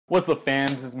What's up,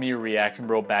 fams? It's me, Reaction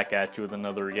Bro, back at you with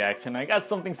another reaction. I got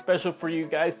something special for you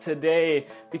guys today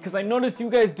because I noticed you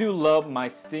guys do love my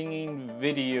singing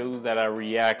videos that I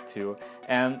react to,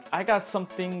 and I got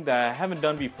something that I haven't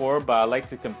done before but I like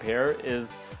to compare. Is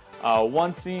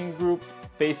one singing group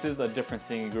faces a different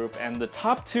singing group, and the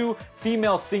top two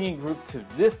female singing group to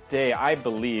this day, I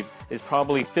believe, is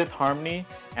probably Fifth Harmony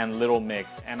and Little Mix,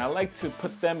 and I like to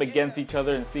put them against each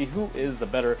other and see who is the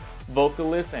better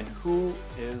vocalist and who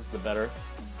is the better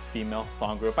female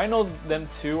song group. I know them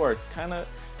two are kind of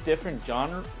different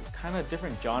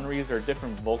genres or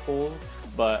different vocals,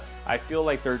 but I feel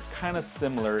like they're kind of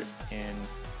similar in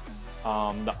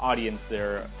the audience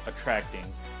they're attracting,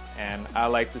 and I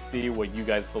like to see what you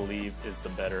guys believe is the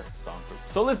better song group.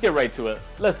 So let's get right to it.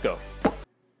 Let's go.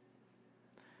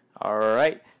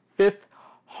 Alright, Fifth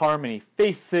Harmony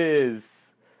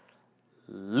faces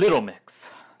Little Mix.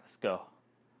 Let's go.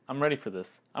 I'm ready for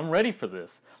this. I'm ready for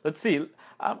this. Let's see.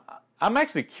 I'm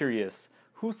actually curious.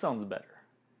 Who sounds better?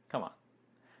 Come on.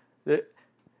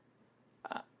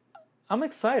 I'm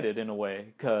excited in a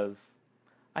way because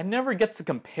I never get to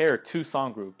compare two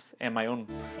song groups and my own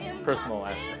personal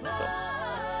aspect. So,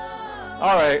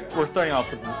 all right, we're starting off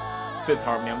with Fifth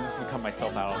Harmony. I'm just gonna cut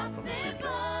myself out from the previous.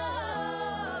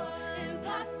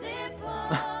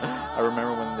 I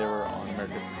remember when they were on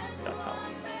America's Got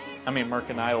Talent. I mean,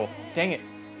 American Idol. Dang it.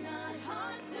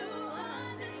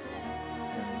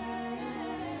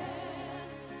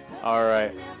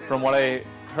 Alright, from what I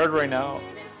heard right now,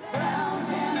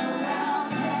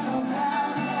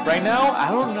 I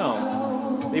don't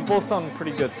know. They both sound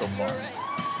pretty good so far.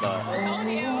 But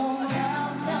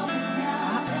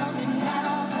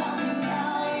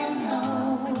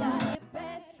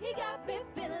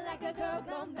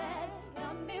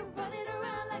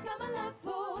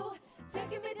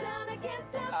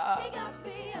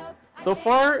so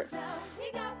far,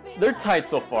 they're tight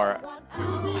so far.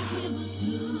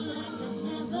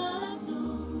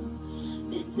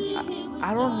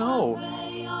 I don't know,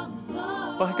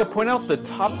 but I could point out I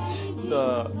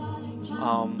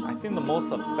think the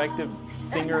most effective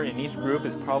singer in each group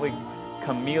is probably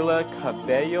Camila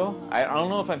Cabello. I don't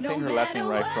know if I'm saying her last name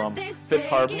right, from Fifth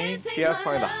Harmony. She has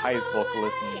probably the highest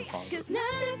vocalist in the song group.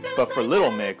 But for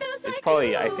Little Mix, it's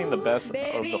probably, I think the best of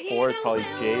the four is probably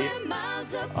Jade.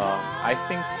 I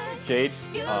think Jade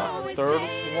third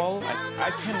wall.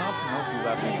 I cannot pronounce his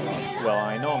last name wrong. Well,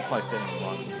 I know I'm probably saying it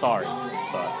wrong. Sorry,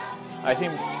 but I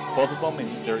think both of them in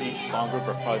their each song group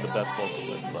are probably the best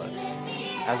vocalists. But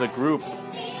as a group,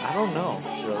 I don't know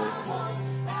really.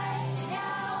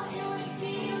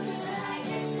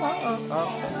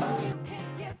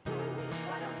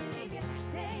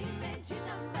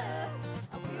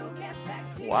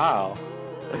 Wow.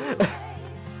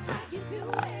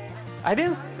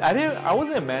 I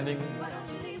wasn't imagining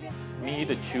me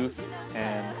to choose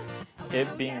and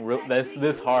it being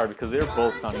this hard because they're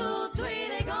both sounding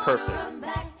perfect.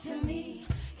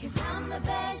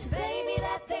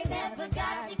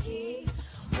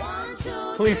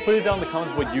 Please put it down in the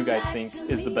comments what you guys think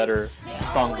is the better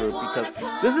song group, because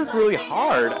this is really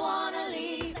hard.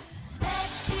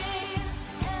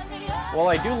 Well,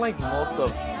 I do like most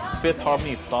of Fifth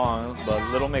Harmony's songs, but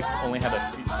Little Mix only had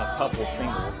a couple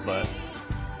singles, but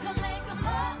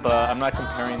I'm not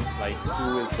comparing like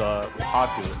who is the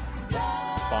popular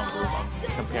song group. I'm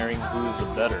comparing who is the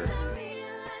better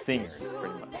singers,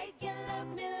 pretty much.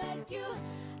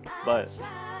 But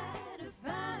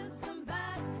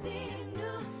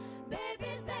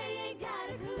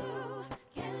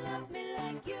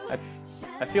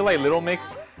I feel like Little Mix,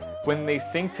 when they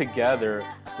sing together,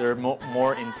 they're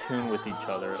more in tune with each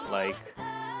other. Like,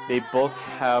 they both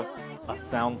have a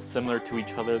sound similar to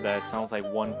each other that sounds like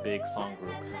one big song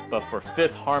group. But for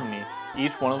Fifth Harmony,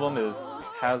 each one of them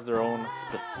has their own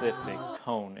specific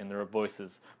tone in their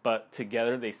voices, but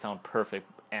together they sound perfect.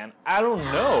 And I don't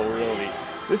know, really.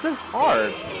 This is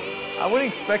hard. I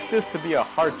wouldn't expect this to be a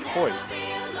hard choice.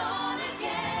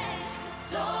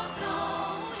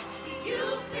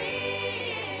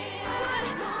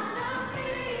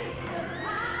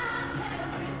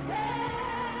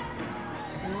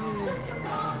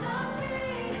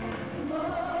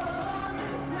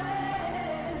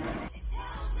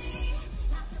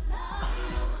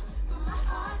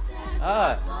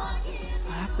 I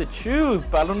have to choose,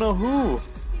 but I don't know who.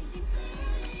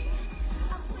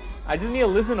 I just need to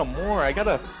listen to more. I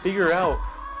gotta figure out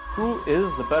who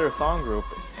is the better song group,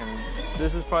 and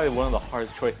this is probably one of the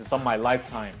hardest choices of my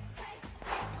lifetime.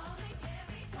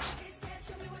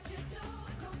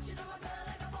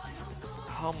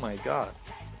 Oh my god.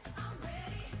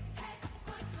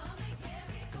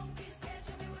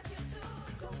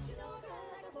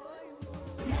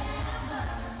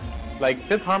 Like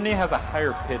Fifth Harmony has a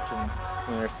higher pitch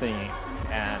when they're singing,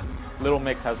 and Little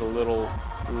Mix has a little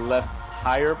less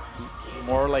higher,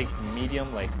 more like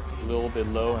medium, like a little bit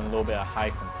low and a little bit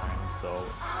high sometimes. So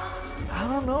I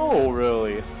don't know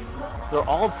really. They're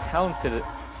all talented,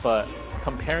 but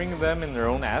comparing them in their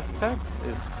own aspects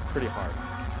is pretty hard.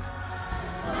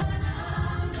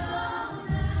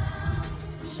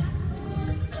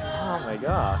 Oh my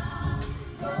god.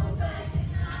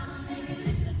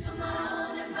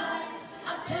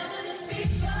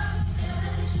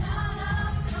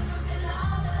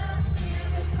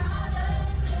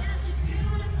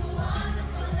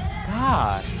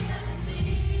 God.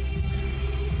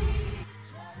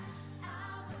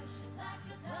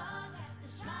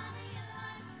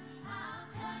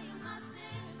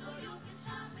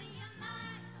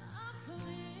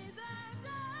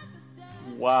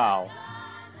 Wow.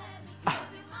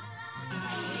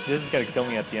 This is gonna kill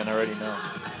me at the end, I already know.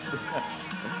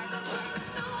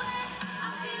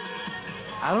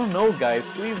 I don't know, guys.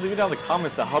 Please leave it down in the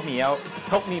comments to help me out,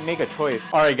 help me make a choice.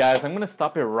 Alright guys, I'm gonna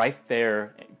stop it right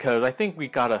there because I think we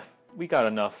got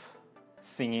enough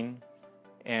singing,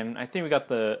 and I think we got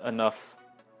enough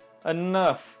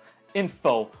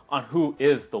info on who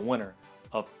is the winner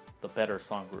of the better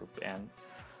song group. And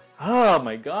oh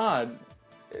my god,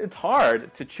 it's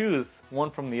hard to choose one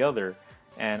from the other,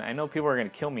 and I know people are gonna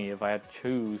kill me if I had to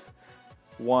choose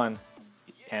one,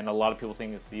 and a lot of people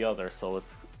think it's the other, so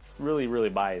it's really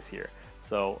biased here.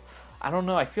 So I don't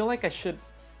know, I feel like I should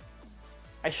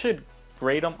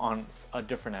grade them on a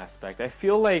different aspect. I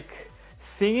feel like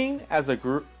singing as a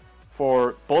group,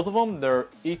 for both of them, they're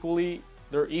equal.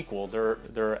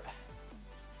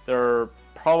 They're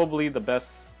probably the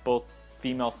best both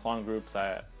female song groups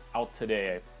out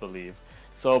today, I believe.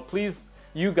 So please,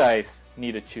 you guys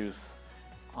need to choose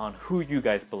on who you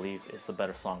guys believe is the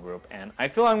better song group. And I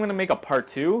feel I'm gonna make a part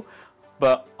 2,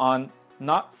 but on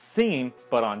not singing,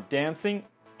 but on dancing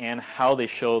and how they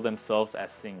show themselves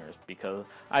as singers, because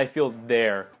I feel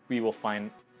there we will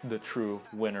find the true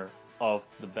winner of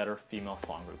the better female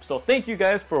song group. So thank you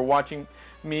guys for watching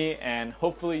me, and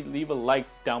hopefully leave a like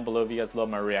down below if you guys love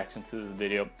my reaction to this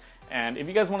video. And if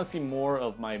you guys want to see more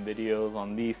of my videos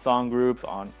on these song groups,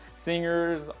 on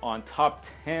singers, on top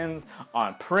 10s,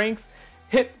 on pranks,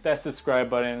 hit that subscribe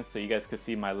button so you guys can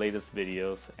see my latest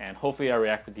videos, and hopefully I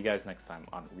react with you guys next time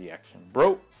on Reaction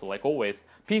Bro. So like always,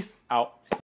 peace out.